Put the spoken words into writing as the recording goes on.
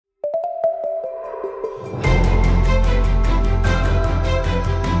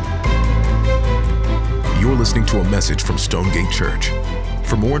You're listening to a message from Stonegate Church.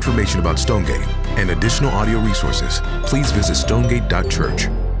 For more information about Stonegate and additional audio resources, please visit stonegate.church.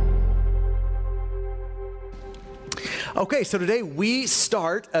 Okay, so today we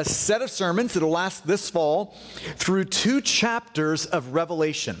start a set of sermons that'll last this fall through 2 chapters of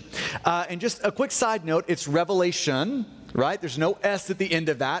Revelation. And just a quick side note, it's Revelation, right? There's no S at the end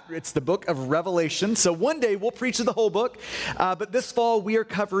of that. It's the book of Revelation. So one day we'll preach the whole book, but this fall we are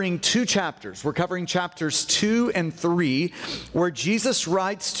covering 2 chapters. We're covering chapters 2 and 3, where Jesus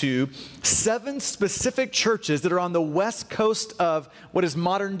writes to 7 specific churches that are on the west coast of what is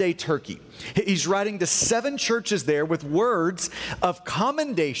modern-day Turkey. He's writing to 7 churches there with words of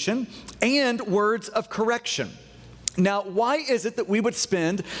commendation and words of correction. Now, why is it that we would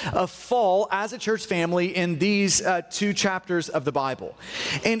spend a fall as a church family in these 2 chapters of the Bible?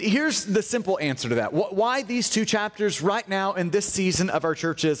 And here's the simple answer to that. Why these 2 chapters right now in this season of our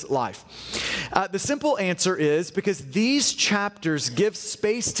church's life? The simple answer is because these chapters give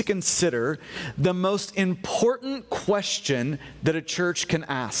space to consider the most important question that a church can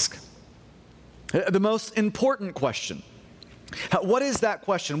ask. The most important question. What is that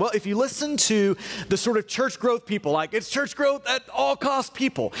question? Well, if you listen to the sort of church growth people, like it's church growth at all cost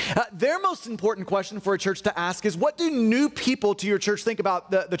people, their most important question for a church to ask is, what do new people to your church think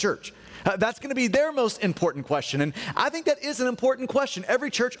about the church? That's going to be their most important question. And I think that is an important question. Every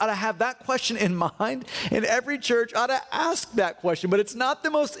church ought to have that question in mind, and every church ought to ask that question. But it's not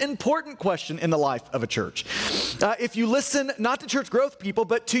the most important question in the life of a church. If you listen not to church growth people,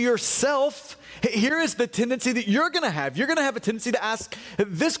 but to yourself, here is the tendency that you're going to have. You're going to have a tendency to ask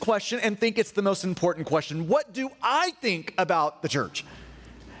this question and think it's the most important question. What do I think about the church?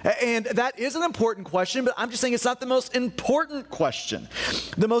 And that is an important question, but I'm just saying it's not the most important question.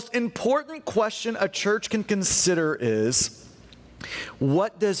 The most important question a church can consider is,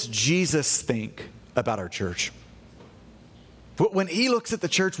 what does Jesus think about our church? When he looks at the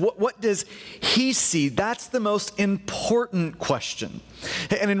church, what does he see? That's the most important question.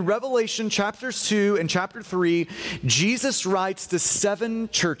 And in Revelation chapters 2 and chapter 3, Jesus writes to 7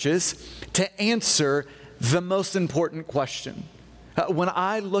 churches to answer the most important question. When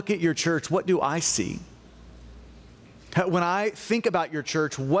I look at your church, what do I see? When I think about your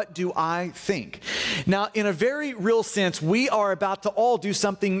church, what do I think? Now, in a very real sense, we are about to all do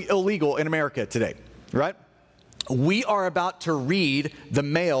something illegal in America today, right? We are about to read the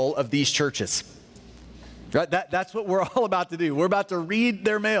mail of these churches. Right? That's what we're all about to do. We're about to read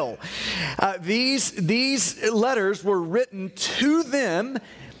their mail. These letters were written to them,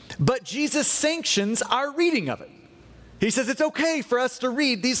 but Jesus sanctions our reading of it. He says it's okay for us to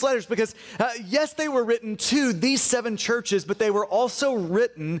read these letters because, yes, they were written to these 7 churches, but they were also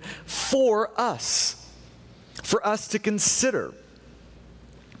written for us to consider,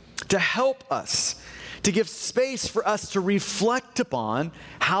 to help us, to give space for us to reflect upon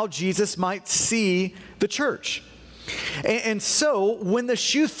how Jesus might see the church. And so when the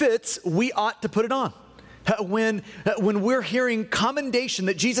shoe fits, we ought to put it on. When we're hearing commendation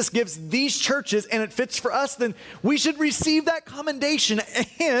that Jesus gives these churches and it fits for us, then we should receive that commendation.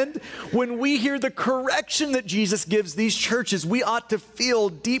 And when we hear the correction that Jesus gives these churches, we ought to feel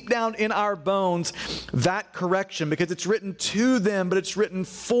deep down in our bones that correction, because it's written to them, but it's written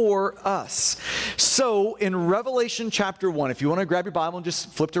for us. So in Revelation chapter 1, if you want to grab your Bible and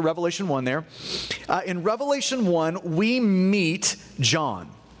just flip to Revelation 1 there. In Revelation 1, we meet John.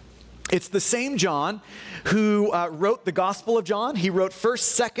 It's the same John who wrote the Gospel of John. He wrote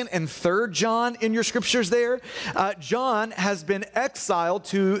 1st, 2nd, and 3rd John in your scriptures there. John has been exiled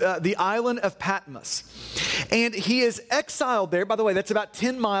to the island of Patmos. And he is exiled there. By the way, that's about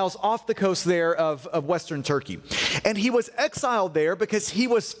 10 miles off the coast there of western Turkey. And he was exiled there because he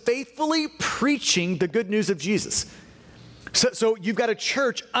was faithfully preaching the good news of Jesus. So you've got a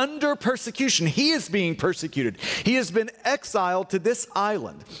church under persecution. He is being persecuted. He has been exiled to this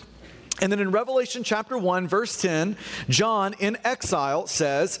island. And then in Revelation chapter 1, verse 10, John in exile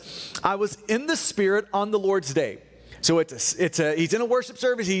says, I was in the Spirit on the Lord's day. So he's in a worship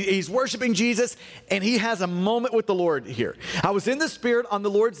service, he's worshiping Jesus, and he has a moment with the Lord here. I was in the Spirit on the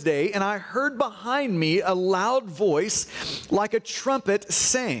Lord's day, and I heard behind me a loud voice like a trumpet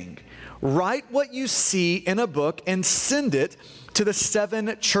saying, write what you see in a book and send it to the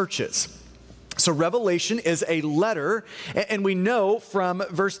 7 churches. So Revelation is a letter, and we know from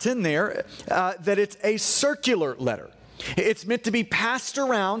verse 10 there that it's a circular letter. It's meant to be passed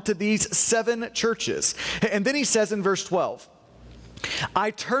around to these 7 churches. And then he says in verse 12,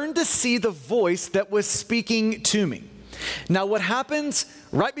 I turned to see the voice that was speaking to me. Now what happens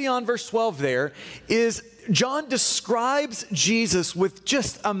right beyond verse 12 there is John describes Jesus with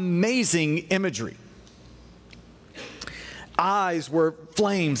just amazing imagery. Eyes were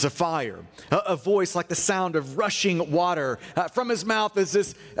flames of fire. A voice like the sound of rushing water. From his mouth is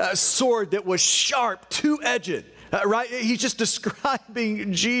this sword that was sharp, two-edged. Right? He's just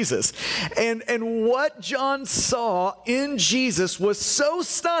describing Jesus. And what John saw in Jesus was so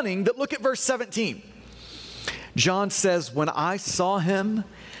stunning that look at verse 17. John says, when I saw him,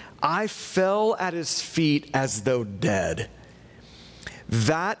 I fell at his feet as though dead.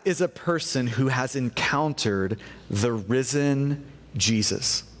 That is a person who has encountered the risen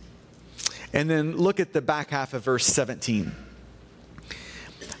Jesus. And then look at the back half of verse 17.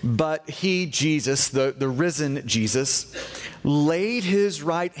 But he, Jesus, the risen Jesus, laid his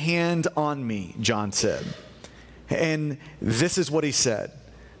right hand on me, John said. And this is what he said.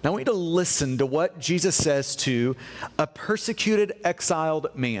 Now I want you to listen to what Jesus says to a persecuted, exiled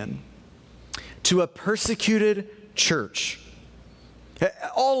man, to a persecuted church.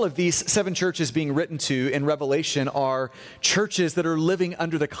 All of these 7 churches being written to in Revelation are churches that are living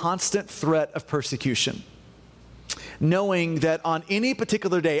under the constant threat of persecution, knowing that on any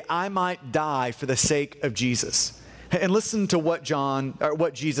particular day I might die for the sake of Jesus. And listen to what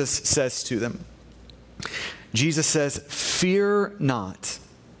Jesus says to them. Jesus says, "Fear not.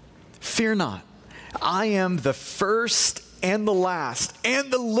 Fear not. I am the first and the last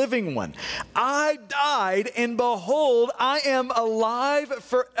and the living one. I died, and behold, I am alive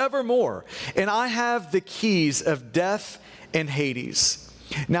forevermore, and I have the keys of death and Hades."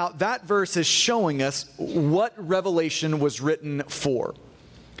 Now, that verse is showing us what Revelation was written for.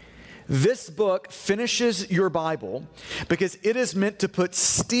 This book finishes your Bible because it is meant to put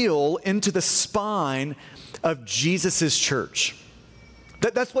steel into the spine of Jesus' church.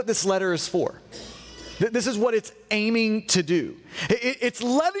 That's what this letter is for. This is what it's aiming to do. It's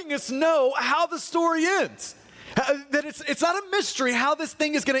letting us know how the story ends. That it's not a mystery how this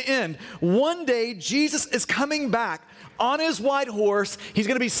thing is going to end. One day, Jesus is coming back on his white horse. He's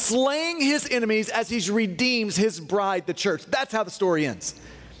going to be slaying his enemies as he redeems his bride, the church. That's how the story ends.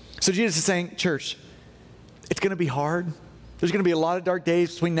 So Jesus is saying, church, it's going to be hard. There's going to be a lot of dark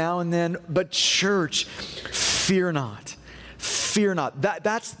days between now and then. But church, fear not. Fear not.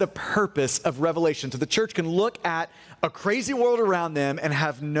 That's the purpose of Revelation. So the church can look at a crazy world around them and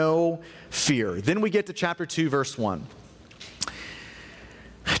have no fear. Then we get to chapter 2, verse 1.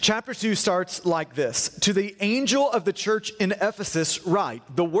 Chapter 2 starts like this. To the angel of the church in Ephesus write,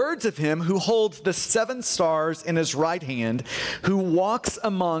 the words of him who holds the 7 stars in his right hand, who walks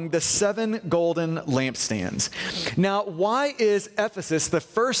among the 7 golden lampstands. Now, why is Ephesus the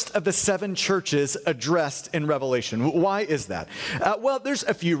first of the 7 churches addressed in Revelation? Why is that? Well, there's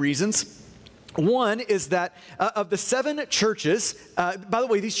a few reasons. One is that of the 7 churches, by the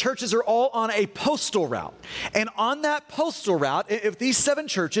way, these churches are all on a postal route. And on that postal route, if these 7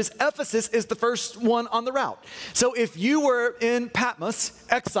 churches, Ephesus is the first one on the route. So if you were in Patmos,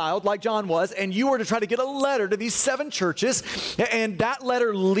 exiled like John was, and you were to try to get a letter to these 7 churches, and that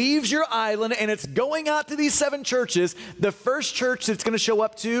letter leaves your island and it's going out to these 7 churches, the first church that's going to show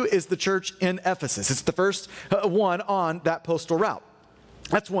up to is the church in Ephesus. It's the first one on that postal route.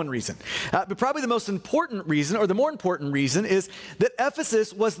 That's one reason. But probably the most important reason, or the more important reason, is that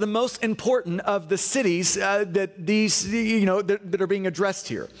Ephesus was the most important of the cities that are being addressed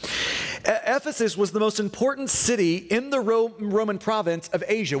here. Ephesus was the most important city in the Roman province of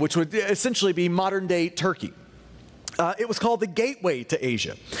Asia, which would essentially be modern-day Turkey. It was called the gateway to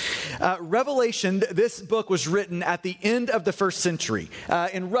Asia. Revelation, this book was written at the end of the first century,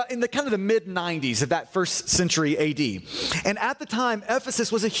 in the kind of the mid-90s of that first century AD. And at the time,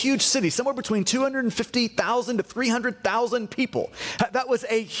 Ephesus was a huge city, somewhere between 250,000 to 300,000 people. That was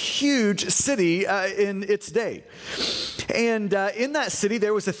a huge city in its day. And in that city,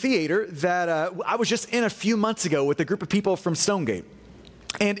 there was a theater that I was just in a few months ago with a group of people from Stonegate.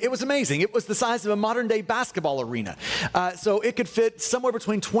 And it was amazing. It was the size of a modern-day basketball arena. So it could fit somewhere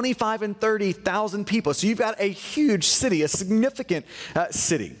between 25 and 30,000 people. So you've got a huge city, a significant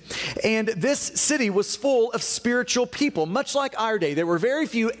city. And this city was full of spiritual people, much like our day. There were very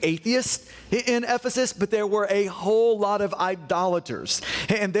few atheists in Ephesus, but there were a whole lot of idolaters.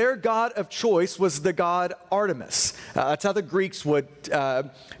 And their god of choice was the god Artemis. That's how the Greeks would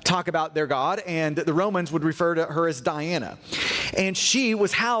talk about their god, and the Romans would refer to her as Diana. And she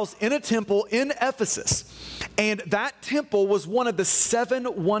was housed in a temple in Ephesus. And that temple was one of the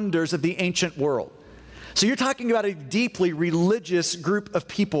 7 wonders of the ancient world. So you're talking about a deeply religious group of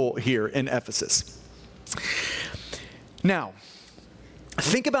people here in Ephesus. Now,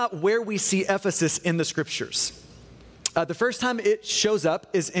 think about where we see Ephesus in the scriptures. The first time it shows up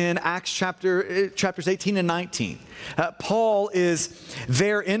is in Acts chapters 18 and 19. Paul is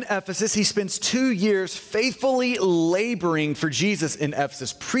there in Ephesus. He spends 2 years faithfully laboring for Jesus in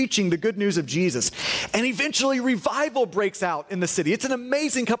Ephesus, preaching the good news of Jesus. And eventually revival breaks out in the city. It's an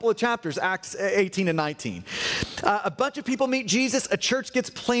amazing couple of chapters, Acts 18 and 19. A bunch of people meet Jesus. A church gets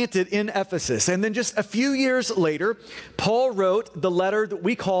planted in Ephesus. And then just a few years later, Paul wrote the letter that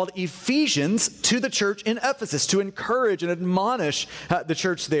we called Ephesians to the church in Ephesus to encourage and admonish the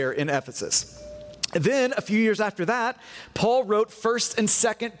church there in Ephesus. Then, a few years after that, Paul wrote 1st and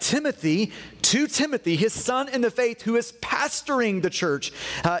 2nd Timothy to Timothy, his son in the faith, who is pastoring the church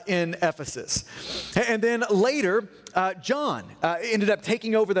in Ephesus. And then later, John ended up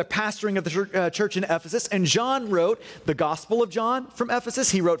taking over the pastoring of the church in Ephesus, and John wrote the Gospel of John from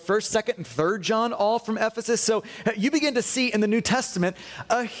Ephesus. He wrote 1st, 2nd, and 3rd John, all from Ephesus. So you begin to see in the New Testament,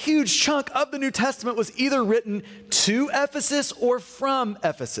 a huge chunk of the New Testament was either written to Ephesus or from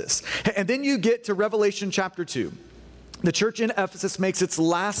Ephesus. And then you get to Revelation chapter 2. The church in Ephesus makes its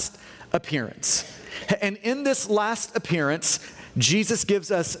last appearance. And in this last appearance, Jesus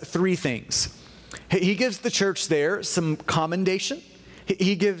gives us 3 things. He gives the church there some commendation,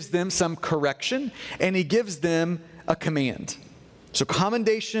 he gives them some correction, and he gives them a command. So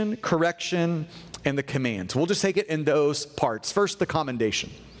commendation, correction, and the command. We'll just take it in those parts. First, the commendation.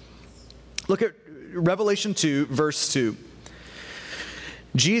 Look at Revelation 2, verse 2.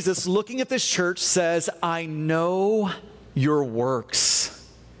 Jesus, looking at this church, says, I know your works.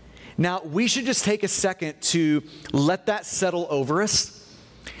 Now, we should just take a second to let that settle over us.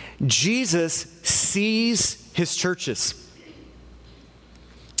 Jesus sees his churches.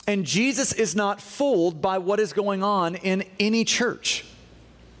 And Jesus is not fooled by what is going on in any church.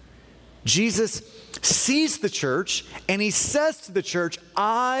 Jesus sees the church and he says to the church,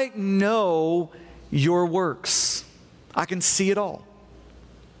 I know your works. I can see it all.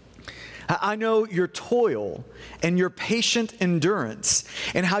 I know your toil and your patient endurance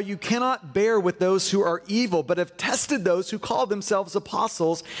and how you cannot bear with those who are evil, but have tested those who call themselves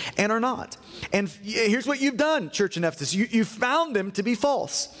apostles and are not. And here's what you've done, church in Ephesus. You found them to be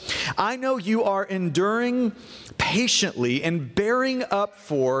false. I know you are enduring patiently and bearing up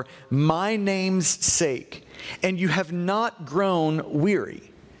for my name's sake, and you have not grown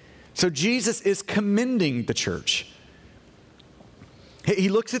weary. So Jesus is commending the church. He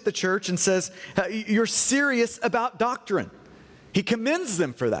looks at the church and says, you're serious about doctrine. He commends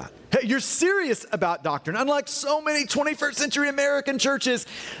them for that. You're serious about doctrine. Unlike so many 21st century American churches,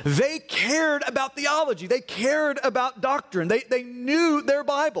 they cared about theology. They cared about doctrine. They knew their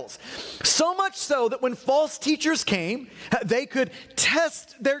Bibles. So much so that when false teachers came, they could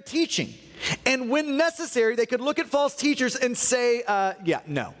test their teaching. And when necessary, they could look at false teachers and say,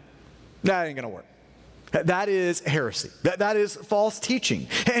 no, that ain't going to work. That is heresy. That is false teaching.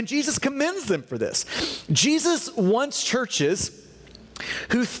 And Jesus commends them for this. Jesus wants churches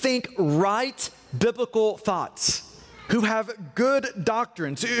who think right biblical thoughts, who have good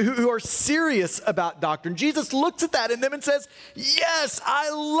doctrines, who are serious about doctrine. Jesus looks at that in them and says, yes, I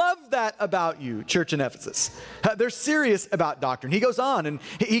love that about you, church in Ephesus. They're serious about doctrine. He goes on and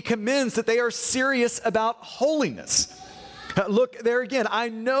he commends that they are serious about holiness. Look there again. I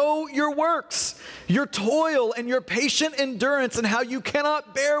know your works, your toil and your patient endurance, and how you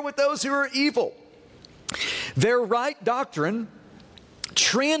cannot bear with those who are evil. Their right doctrine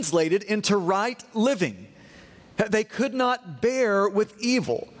translated into right living. They could not bear with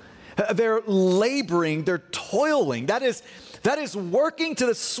evil. They're laboring, they're toiling. That is working to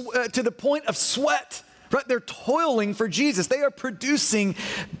the point of sweat. Right? They're toiling for Jesus. They are producing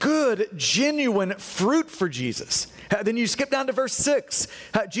good, genuine fruit for Jesus. Then you skip down to verse 6.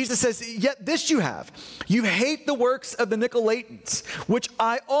 Jesus says, yet this you have. You hate the works of the Nicolaitans, which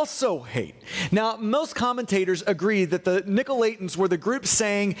I also hate. Now, most commentators agree that the Nicolaitans were the group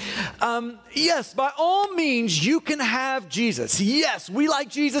saying, yes, by all means, you can have Jesus. Yes, we like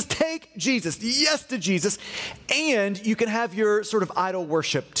Jesus. Take Jesus. Yes to Jesus. And you can have your sort of idol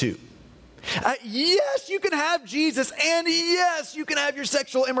worship too. Yes, you can have Jesus, and yes, you can have your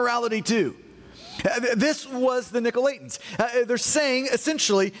sexual immorality too. This was the Nicolaitans. They're saying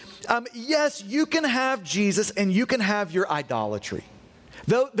essentially, yes, you can have Jesus and you can have your idolatry.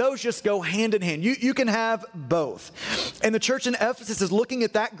 Those just go hand in hand. You can have both. And the church in Ephesus is looking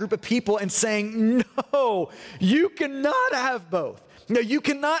at that group of people and saying, no, you cannot have both. No, you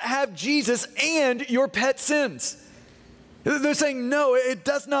cannot have Jesus and your pet sins. They're saying, no, it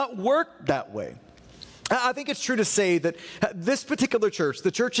does not work that way. I think it's true to say that this particular church,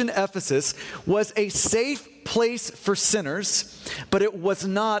 the church in Ephesus, was a safe place for sinners, but it was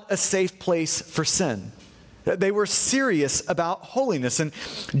not a safe place for sin. They were serious about holiness, and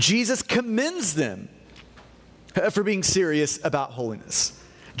Jesus commends them for being serious about holiness.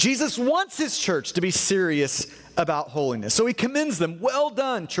 Jesus wants his church to be serious about holiness. So he commends them. Well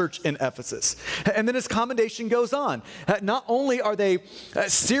done, church in Ephesus. And then his commendation goes on. Not only are they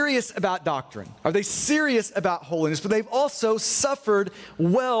serious about doctrine, are they serious about holiness, but they've also suffered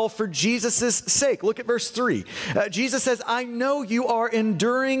well for Jesus' sake. Look at verse 3. Jesus says, I know you are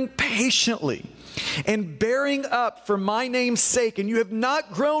enduring patiently and bearing up for my name's sake, and you have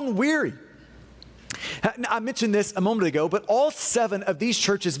not grown weary. I mentioned this a moment ago, but all 7 of these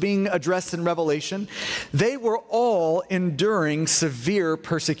churches being addressed in Revelation, they were all enduring severe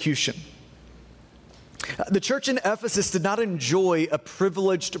persecution. The church in Ephesus did not enjoy a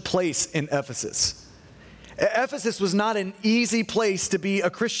privileged place in Ephesus. Ephesus was not an easy place to be a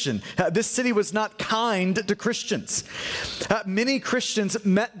Christian. This city was not kind to Christians. Many Christians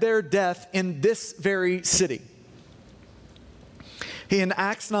met their death in this very city. In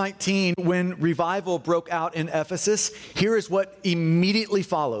Acts 19, when revival broke out in Ephesus, here is what immediately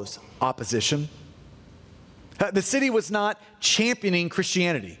follows: opposition. The city was not championing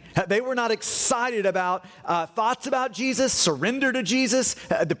Christianity. They were not excited about thoughts about Jesus, surrender to Jesus,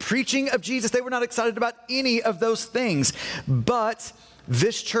 the preaching of Jesus. They were not excited about any of those things. But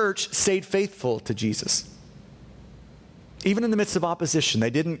this church stayed faithful to Jesus. Even in the midst of opposition, they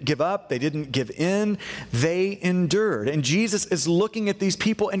didn't give up, they didn't give in, they endured. And Jesus is looking at these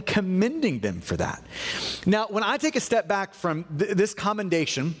people and commending them for that. Now, when I take a step back from this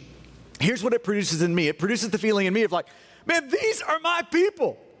commendation, here's what it produces in me. It produces the feeling in me of like, man, these are my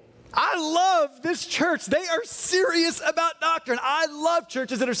people. I love this church. They are serious about doctrine. I love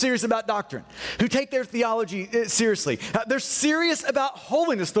churches that are serious about doctrine, who take their theology seriously. They're serious about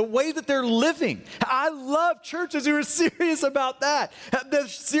holiness, the way that they're living. I love churches who are serious about that. They're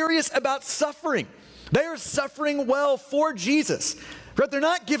serious about suffering. They are suffering well for Jesus. But they're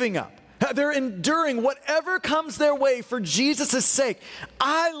not giving up. They're enduring whatever comes their way for Jesus' sake.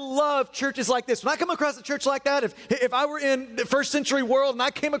 I love churches like this. When I come across a church like that, if I were in the first century world and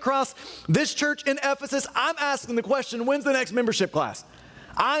I came across this church in Ephesus, I'm asking the question, when's the next membership class?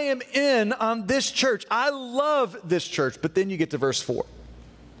 I am in on this church. I love this church. But then you get to verse 4.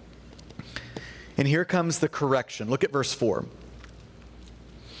 And here comes the correction. Look at verse 4.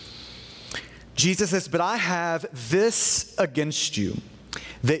 Jesus says, but I have this against you,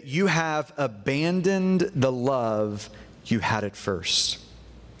 that you have abandoned the love you had at first.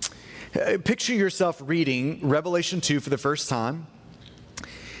 Picture yourself reading Revelation 2 for the first time.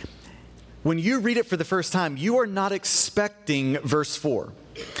 When you read it for the first time, you are not expecting verse 4.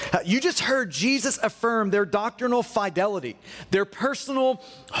 You just heard Jesus affirm their doctrinal fidelity, their personal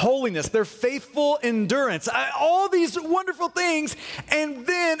holiness, their faithful endurance, all these wonderful things, and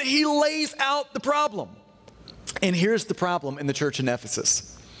then he lays out the problem. And here's the problem in the church in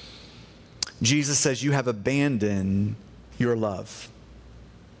Ephesus. Jesus says, you have abandoned your love.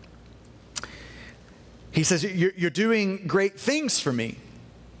 He says, you're doing great things for me.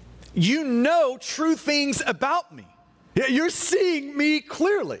 You know true things about me. You're seeing me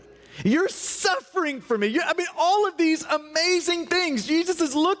clearly. You're suffering for me. All of these amazing things. Jesus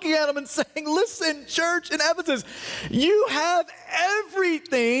is looking at them and saying, listen, church in Ephesus, you have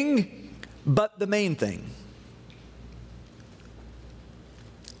everything but the main thing.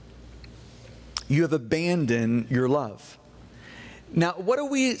 You have abandoned your love. Now, what are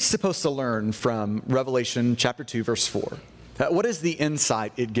we supposed to learn from Revelation chapter 2, verse 4? What is the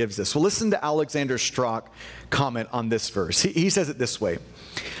insight it gives us? Well, listen to Alexander Strauch comment on this verse. He says it this way.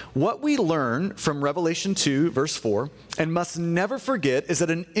 What we learn from Revelation 2, verse 4, and must never forget, is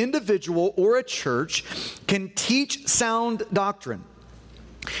that an individual or a church can teach sound doctrine,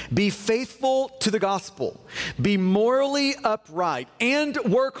 be faithful to the gospel, be morally upright, and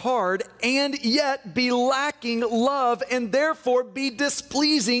work hard, and yet be lacking love, and therefore be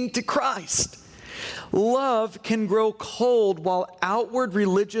displeasing to Christ. Love can grow cold while outward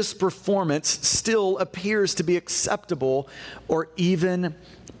religious performance still appears to be acceptable or even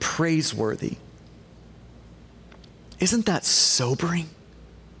praiseworthy. Isn't that sobering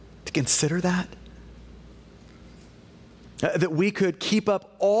to consider that? That we could keep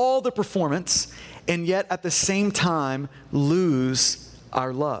up all the performance and yet at the same time lose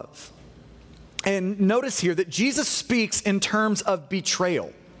our love. And notice here that Jesus speaks in terms of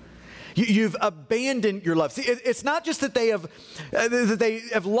betrayal. You've abandoned your love. See, it's not just that they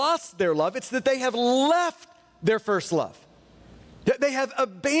have lost their love, it's that they have left their first love. They have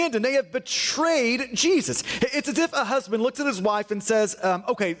abandoned, they have betrayed Jesus. It's as if a husband looks at his wife and says,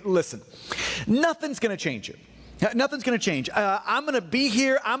 okay, listen, nothing's going to change you. Nothing's going to change. I'm going to be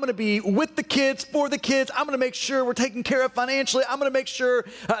here. I'm going to be with the kids, for the kids. I'm going to make sure we're taken care of financially. I'm going to make sure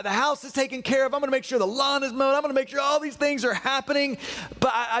the house is taken care of. I'm going to make sure the lawn is mowed. I'm going to make sure all these things are happening.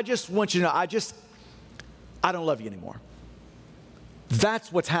 But I just want you to know, I don't love you anymore.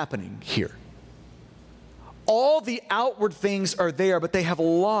 That's what's happening here. All the outward things are there, but they have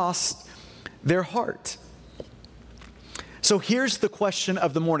lost their heart. So here's the question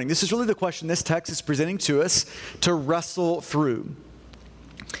of the morning. This is really the question this text is presenting to us to wrestle through.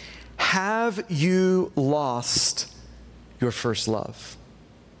 Have you lost your first love?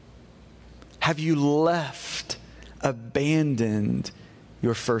 Have you abandoned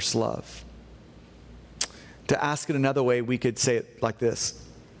your first love? To ask it another way, we could say it like this.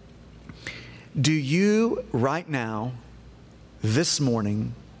 Do you right now, this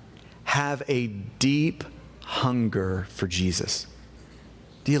morning, have a deep hunger for Jesus?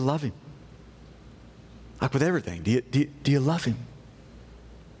 Do you love him? Like with everything, do you love him?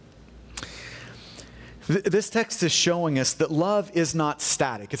 This text is showing us that love is not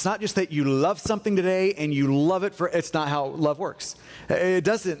static. It's not just that you love something today and you love it it's not how love works. It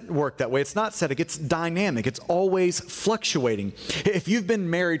doesn't work that way. It's not static. It's dynamic. It's always fluctuating. If you've been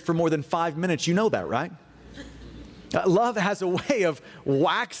married for more than 5 minutes, you know that, right? Love has a way of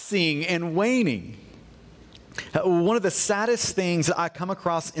waxing and waning. One of the saddest things that I come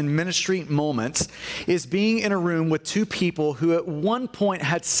across in ministry moments is being in a room with two people who at one point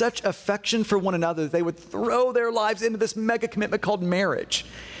had such affection for one another that they would throw their lives into this mega commitment called marriage.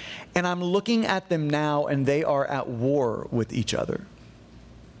 And I'm looking at them now and they are at war with each other.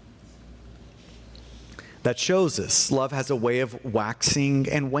 That shows us love has a way of waxing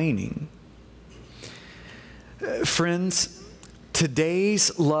and waning. Friends,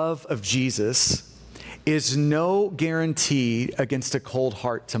 today's love of Jesus is no guarantee against a cold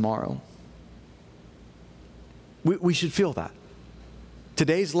heart tomorrow. We should feel that.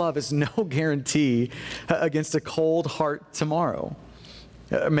 Today's love is no guarantee against a cold heart tomorrow.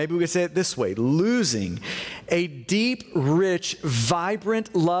 Maybe we could say it this way. Losing a deep, rich,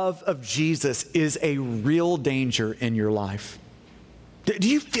 vibrant love of Jesus is a real danger in your life. Do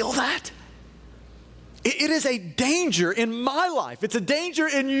you feel that? It is a danger in my life. It's a danger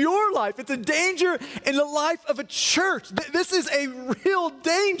in your life. It's a danger in the life of a church. This is a real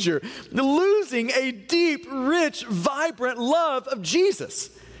danger, losing a deep, rich, vibrant love of Jesus.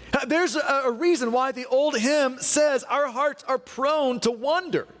 There's a reason why the old hymn says our hearts are prone to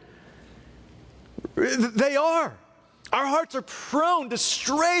wander. They are. Our hearts are prone to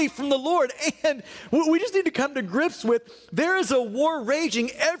stray from the Lord, and we just need to come to grips with there is a war raging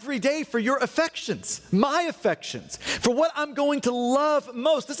every day for your affections, my affections, for what I'm going to love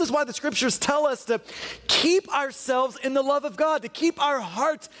most. This is why the scriptures tell us to keep ourselves in the love of God, to keep our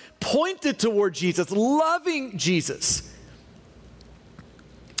hearts pointed toward Jesus, loving Jesus.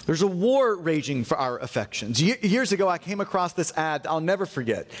 There's a war raging for our affections. Years ago, I came across this ad I'll never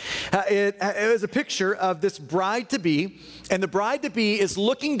forget. It was a picture of this bride-to-be, and the bride-to-be is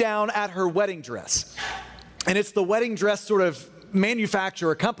looking down at her wedding dress. And it's the wedding dress sort of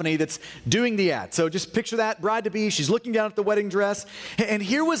manufacturer company that's doing the ad. So just picture that, bride-to-be, she's looking down at the wedding dress. And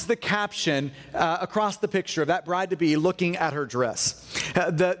here was the caption across the picture of that bride-to-be looking at her dress.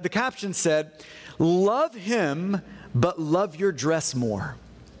 The caption said, "Love him, but love your dress more."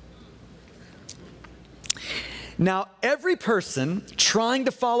 Now, every person trying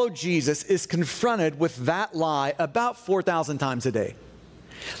to follow Jesus is confronted with that lie about 4,000 times a day.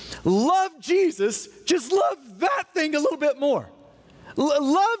 Love Jesus, just love that thing a little bit more.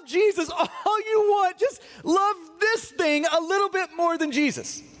 Love Jesus all you want, just love this thing a little bit more than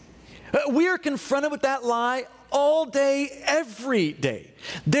Jesus. We are confronted with that lie all day, every day.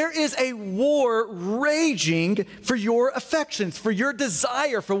 There is a war raging for your affections, for your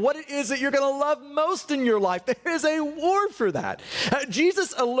desire, for what it is that you're going to love most in your life. There is a war for that.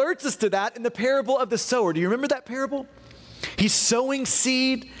 Jesus alerts us to that in the parable of the sower. Do you remember that parable? He's sowing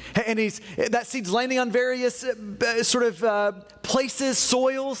seed, and that seed's landing on various places,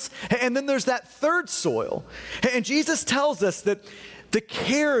 soils, and then there's that third soil. And Jesus tells us that the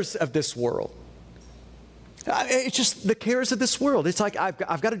cares of this world, it's just the cares of this world. It's like,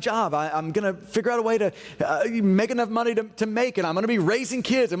 I've got a job. I'm going to figure out a way to make enough money to make it. I'm going to be raising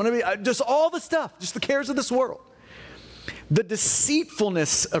kids. I'm going to be just all the stuff, just the cares of this world. The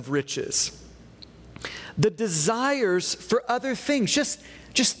deceitfulness of riches. The desires for other things, just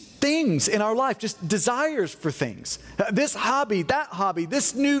things in our life, just desires for things. This hobby,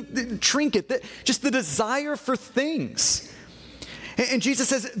 this new trinket, just the desire for things. And Jesus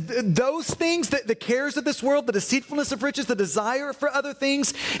says, those things, the cares of this world, the deceitfulness of riches, the desire for other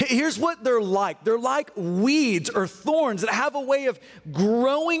things, here's what they're like. They're like weeds or thorns that have a way of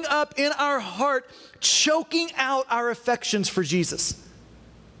growing up in our heart, choking out our affections for Jesus.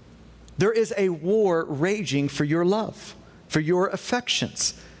 There is a war raging for your love, for your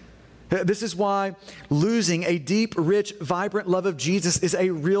affections. This is why losing a deep, rich, vibrant love of Jesus is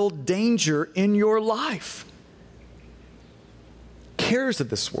a real danger in your life. Cares of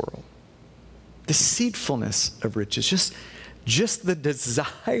this world, deceitfulness of riches, just the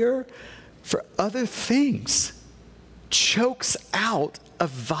desire for other things chokes out a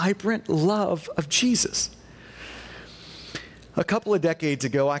vibrant love of Jesus. A couple of decades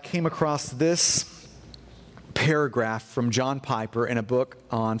ago, I came across this paragraph from John Piper in a book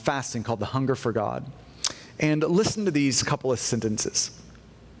on fasting called The Hunger for God. And listen to these couple of sentences.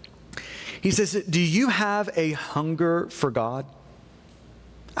 He says, do you have a hunger for God?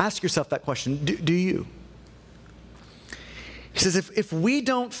 Ask yourself that question. Do you? He says, if we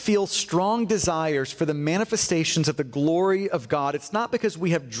don't feel strong desires for the manifestations of the glory of God, it's not because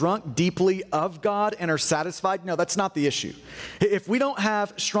we have drunk deeply of God and are satisfied. No, that's not the issue. If we don't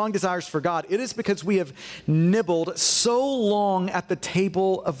have strong desires for God, it is because we have nibbled so long at the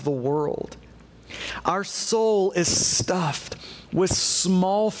table of the world. Our soul is stuffed with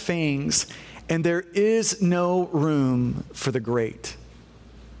small things, and there is no room for the great.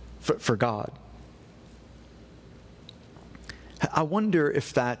 For God. I wonder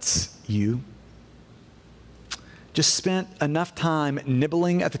if that's you. Just spent enough time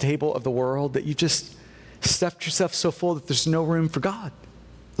nibbling at the table of the world that you just stuffed yourself so full that there's no room for God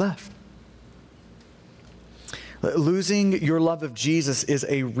left. Losing your love of Jesus is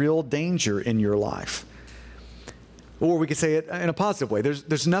a real danger in your life. Or we could say it in a positive way.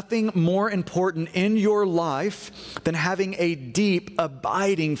 There's nothing more important in your life than having a deep,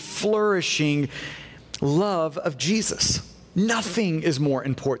 abiding, flourishing love of Jesus. Nothing is more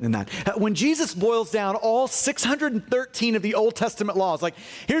important than that. When Jesus boils down all 613 of the Old Testament laws, like,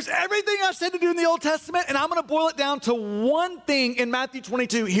 here's everything I said to do in the Old Testament, and I'm going to boil it down to one thing in Matthew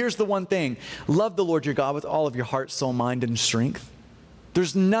 22. Here's the one thing. Love the Lord your God with all of your heart, soul, mind, and strength.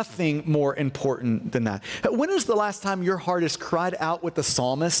 There's nothing more important than that. When is the last time your heart has cried out with the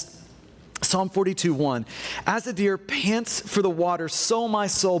psalmist? Psalm 42:1. As a deer pants for the water, so my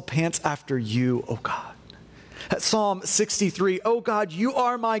soul pants after you, O God. Psalm 63. Oh God, you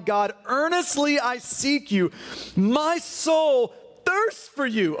are my God. Earnestly I seek you. My soul thirsts for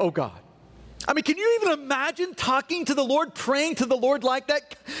you, O God. I mean, can you even imagine talking to the Lord, praying to the Lord like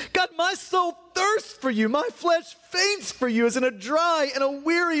that? God, my soul thirsts for you. My flesh faints for you as in a dry and a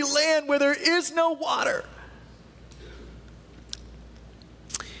weary land where there is no water.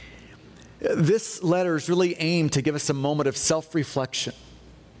 This letter is really aimed to give us a moment of self-reflection.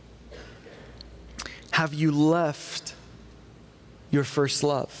 Have you left your first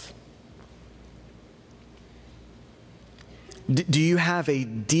love? Do you have a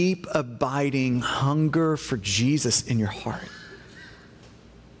deep, abiding hunger for Jesus in your heart?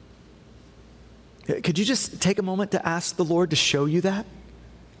 Could you just take a moment to ask the Lord to show you that?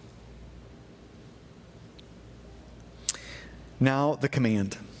 Now, the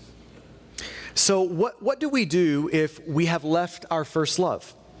command. So what do we do if we have left our first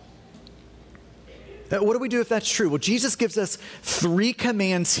love? What do we do if that's true? Well, Jesus gives us 3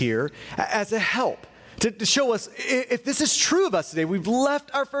 commands here as a help. To show us if this is true of us today. We've left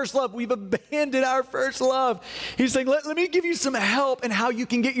our first love. We've abandoned our first love. He's saying, let me give you some help in how you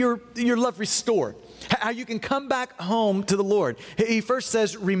can get your love restored, how you can come back home to the Lord. He first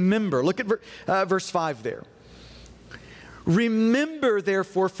says, remember. Look at verse 5 there. Remember,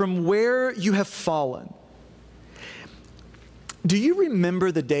 therefore, from where you have fallen. Do you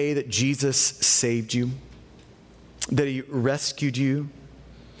remember the day that Jesus saved you? That he rescued you?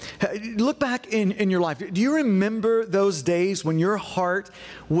 Look back in your life. Do you remember those days when your heart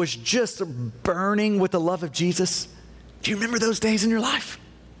was just burning with the love of Jesus? Do you remember those days in your life?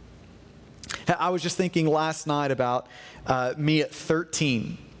 I was just thinking last night about me at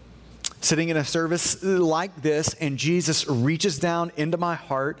 13, sitting in a service like this, and Jesus reaches down into my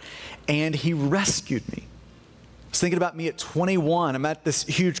heart and he rescued me. I was thinking about me at 21. I'm at this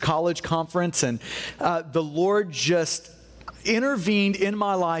huge college conference, and the Lord just intervened in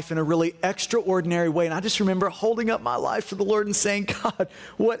my life in a really extraordinary way. And I just remember holding up my life to the Lord and saying, God,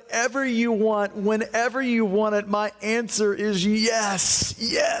 whatever you want, whenever you want it, my answer is yes,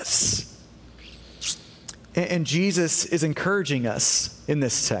 yes. And Jesus is encouraging us in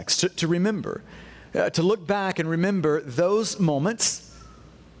this text to remember, to look back and remember those moments,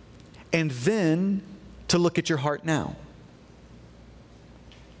 and then to look at your heart now.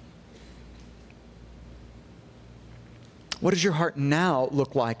 what does your heart now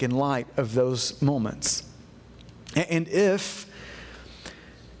look like in light of those moments? And if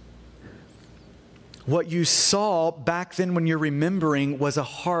what you saw back then when you're remembering was a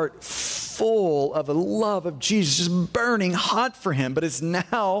heart full of a love of Jesus, just burning hot for him, but it's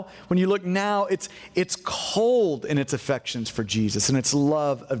now, when you look now, it's cold in its affections for Jesus and its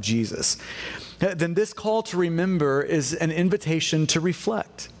love of Jesus, then this call to remember is an invitation to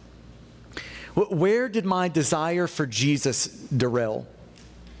reflect. Where did my desire for Jesus derail?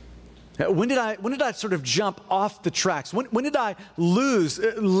 When did I sort of jump off the tracks? When did I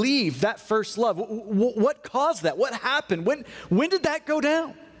leave that first love? What caused that? What happened? When did that go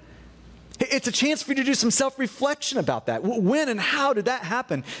down? It's a chance for you to do some self-reflection about that. When and how did that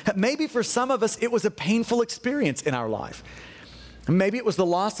happen? Maybe for some of us, it was a painful experience in our life. Maybe it was the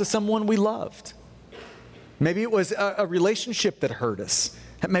loss of someone we loved. Maybe it was a relationship that hurt us.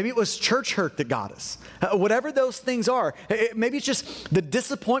 Maybe it was church hurt that got us. Whatever those things are, maybe it's just the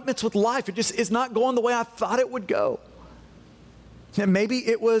disappointments with life. It just is not going the way I thought it would go. And maybe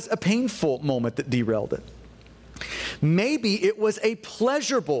it was a painful moment that derailed it. Maybe it was a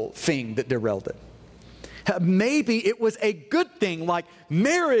pleasurable thing that derailed it. Maybe it was a good thing like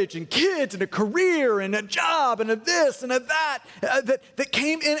marriage and kids and a career and a job and a this and a that that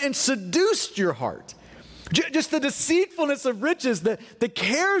came in and seduced your heart. Just the deceitfulness of riches, the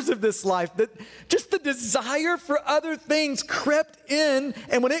cares of this life, just the desire for other things crept in,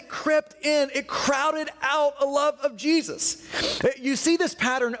 and when it crept in, it crowded out a love of Jesus. You see this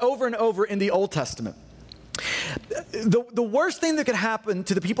pattern over and over in the Old Testament. The worst thing that could happen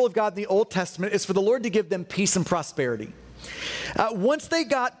to the people of God in the Old Testament is for the Lord to give them peace and prosperity. Once they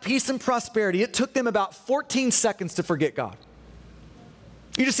got peace and prosperity, it took them about 14 seconds to forget God.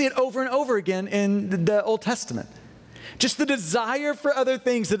 You just see it over and over again in the Old Testament. Just the desire for other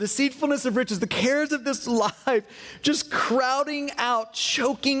things, the deceitfulness of riches, the cares of this life, just crowding out,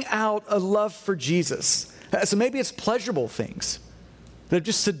 choking out a love for Jesus. So maybe it's pleasurable things that have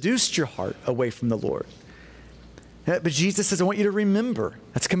just seduced your heart away from the Lord. But Jesus says, I want you to remember.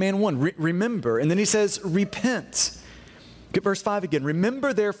 That's command 1, remember. And then he says, repent. Get verse 5 again.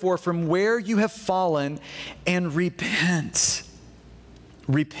 Remember, therefore, from where you have fallen and repent.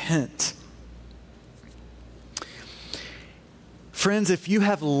 Repent. Friends, if you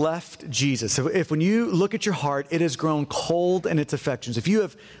have left Jesus, if when you look at your heart, it has grown cold in its affections, if you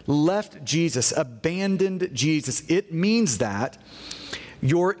have left Jesus, abandoned Jesus, it means that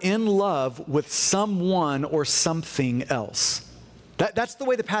you're in love with someone or something else. That's the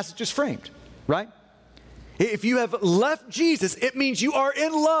way the passage is framed, right? If you have left Jesus, it means you are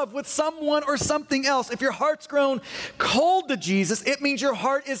in love with someone or something else. If your heart's grown cold to Jesus, it means your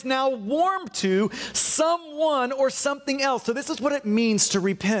heart is now warm to someone or something else. So this is what it means to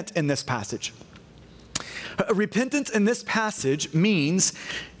repent in this passage. Repentance in this passage means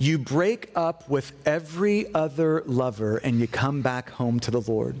you break up with every other lover and you come back home to the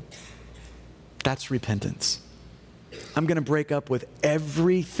Lord. That's repentance. I'm going to break up with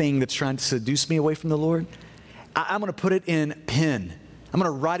everything that's trying to seduce me away from the Lord. I'm going to put it in pen. I'm going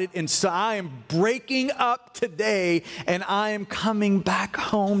to write it in. So I am breaking up today and I am coming back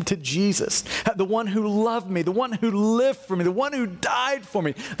home to Jesus, the one who loved me, the one who lived for me, the one who died for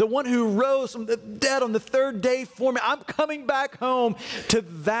me, the one who rose from the dead on the third day for me. I'm coming back home to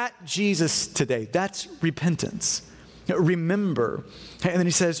that Jesus today. That's repentance. Remember. And then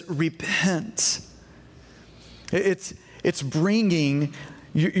he says, repent. It's bringing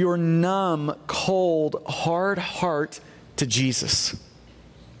your numb, cold, hard heart to Jesus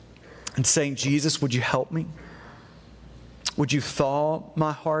and saying, Jesus, would you help me? Would you thaw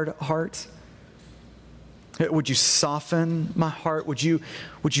my hard heart? Would you soften my heart? Would you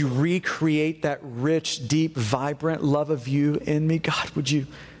recreate that rich, deep, vibrant love of you in me? God, would you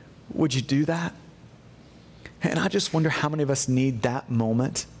do that? And I just wonder how many of us need that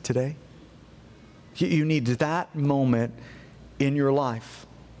moment today. You need that moment in your life.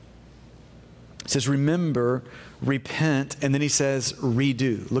 It says, remember, repent, and then he says,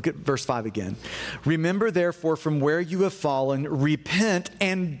 redo. Look at verse 5 again. Remember, therefore, from where you have fallen, repent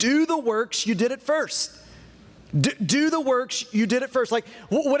and do the works you did at first. Do the works you did at first. Like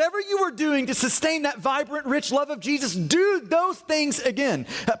whatever you were doing to sustain that vibrant, rich love of Jesus, do those things again.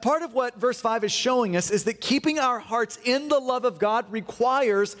 Part of what verse 5 is showing us is that keeping our hearts in the love of God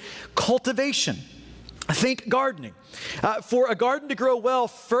requires cultivation. Think gardening. For a garden to grow well,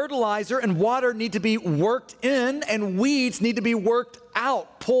 fertilizer and water need to be worked in, and weeds need to be worked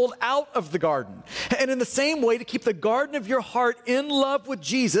out, pulled out of the garden. And in the same way, to keep the garden of your heart in love with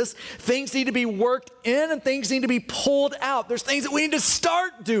Jesus, things need to be worked in and things need to be pulled out. There's things that we need to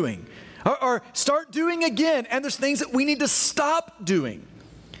start doing or start doing again. And there's things that we need to stop doing.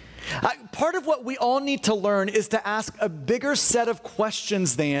 Part of what we all need to learn is to ask a bigger set of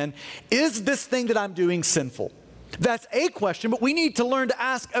questions than, is this thing that I'm doing sinful? That's a question, but we need to learn to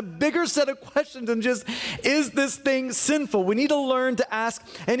ask a bigger set of questions than just, is this thing sinful? We need to learn to ask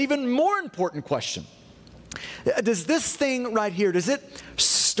an even more important question. Does this thing right here, does it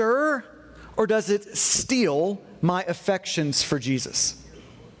stir or does it steal my affections for Jesus?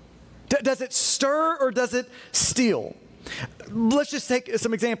 Does it stir or does it steal? Let's just take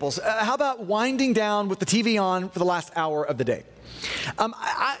some examples. How about winding down with the TV on for the last hour of the day?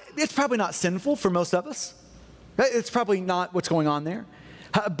 It's probably not sinful for most of us. It's probably not what's going on there.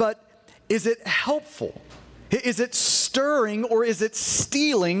 But is it helpful? Is it stirring or is it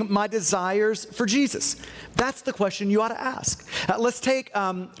stealing my desires for Jesus? That's the question you ought to ask. Let's take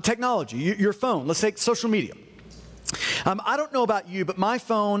technology, your phone. Let's take social media. I don't know about you, but my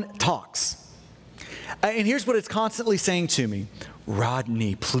phone talks. And here's what it's constantly saying to me.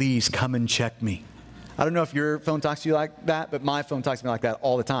 Rodney, please come and check me. I don't know if your phone talks to you like that, but my phone talks to me like that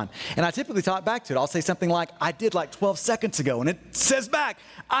all the time. And I typically talk back to it. I'll say something like, I did like 12 seconds ago. And it says back,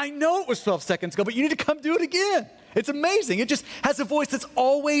 I know it was 12 seconds ago, but you need to come do it again. It's amazing. It just has a voice that's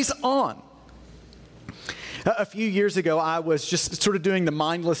always on. A few years ago, I was just sort of doing the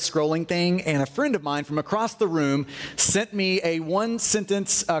mindless scrolling thing, and a friend of mine from across the room sent me a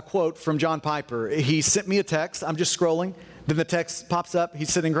one-sentence quote from John Piper. He sent me a text. I'm just scrolling. Then the text pops up.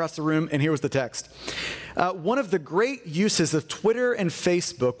 He's sitting across the room, and here was the text. One of the great uses of Twitter and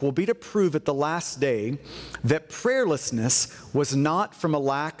Facebook will be to prove at the last day that prayerlessness was not from a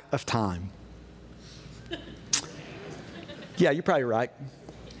lack of time. Yeah, you're probably right.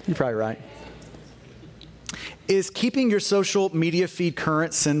 You're probably right. Is keeping your social media feed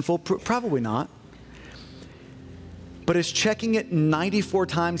current sinful? Probably not. But is checking it 94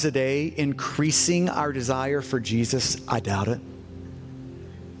 times a day increasing our desire for Jesus? I doubt it.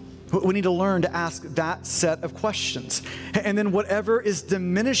 We need to learn to ask that set of questions. And then whatever is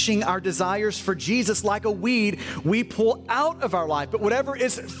diminishing our desires for Jesus like a weed, we pull out of our life. But whatever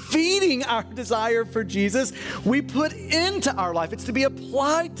is feeding our desire for Jesus, we put into our life. It's to be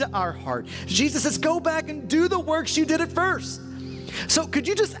applied to our heart. Jesus says, go back and do the works you did at first. So could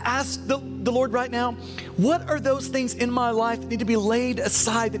you just ask the Lord right now, what are those things in my life that need to be laid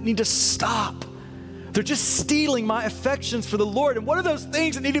aside, that need to stop? They're just stealing my affections for the Lord. And what are those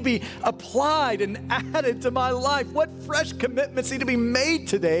things that need to be applied and added to my life? What fresh commitments need to be made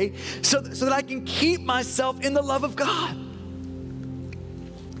today so that I can keep myself in the love of God?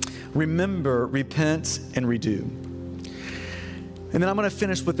 Remember, repent, and redo. And then I'm going to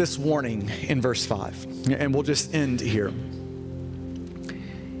finish with this warning in verse 5. And we'll just end here.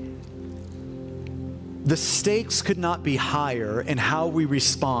 The stakes could not be higher in how we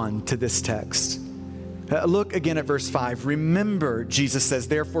respond to this text. Look again at verse 5. Remember, Jesus says,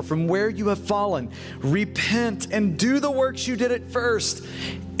 therefore, from where you have fallen, repent and do the works you did at first.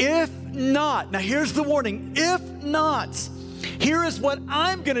 If not, now here's the warning, if not, here is what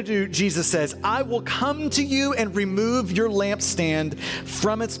I'm going to do, Jesus says. I will come to you and remove your lampstand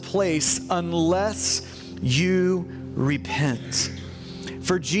from its place unless you repent.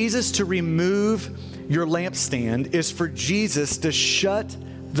 For Jesus to remove your lampstand is for Jesus to shut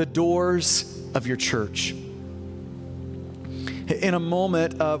the doors of your church. In a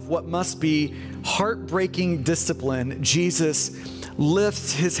moment of what must be heartbreaking discipline, Jesus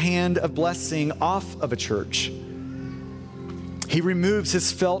lifts his hand of blessing off of a church. He removes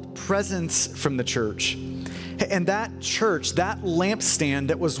his felt presence from the church. And that church, that lampstand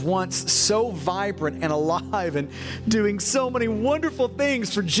that was once so vibrant and alive and doing so many wonderful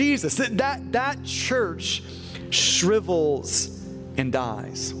things for Jesus, that church shrivels and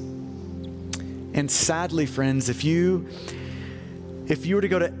dies. And sadly, friends, if you were to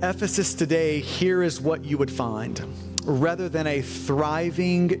go to Ephesus today, here is what you would find. Rather than a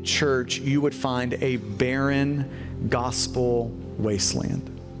thriving church, you would find a barren gospel wasteland.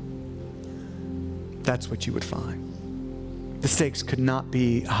 That's what you would find. The stakes could not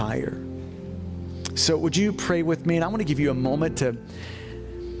be higher. So would you pray with me? And I want to give you a moment to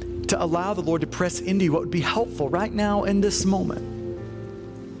allow the Lord to press into you what would be helpful right now in this moment.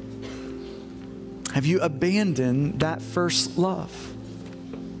 Have you abandoned that first love?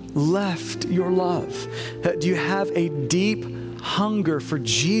 Left your love? Do you have a deep hunger for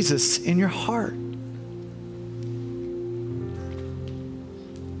Jesus in your heart?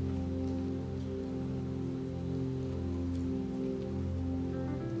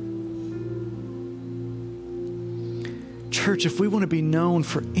 Church, if we want to be known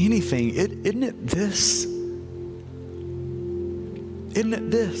for anything, isn't it this? Isn't it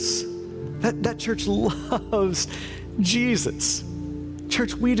this? That church loves Jesus.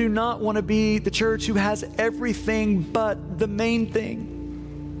 Church, we do not want to be the church who has everything but the main thing.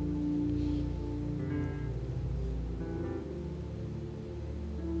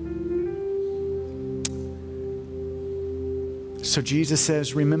 So Jesus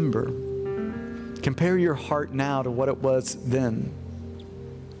says, remember, compare your heart now to what it was then.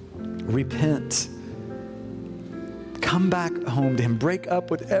 Repent. Come back home to him. Break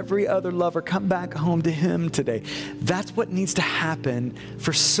up with every other lover. Come back home to him today. That's what needs to happen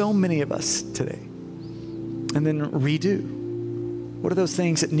for so many of us today. And then redo. What are those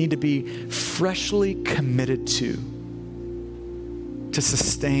things that need to be freshly committed to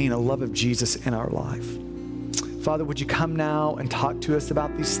sustain a love of Jesus in our life? Father, would you come now and talk to us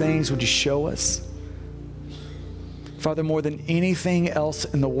about these things? Would you show us? Father, more than anything else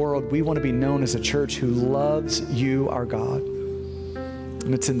in the world, we want to be known as a church who loves you, our God.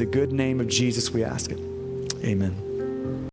 And it's in the good name of Jesus we ask it. Amen.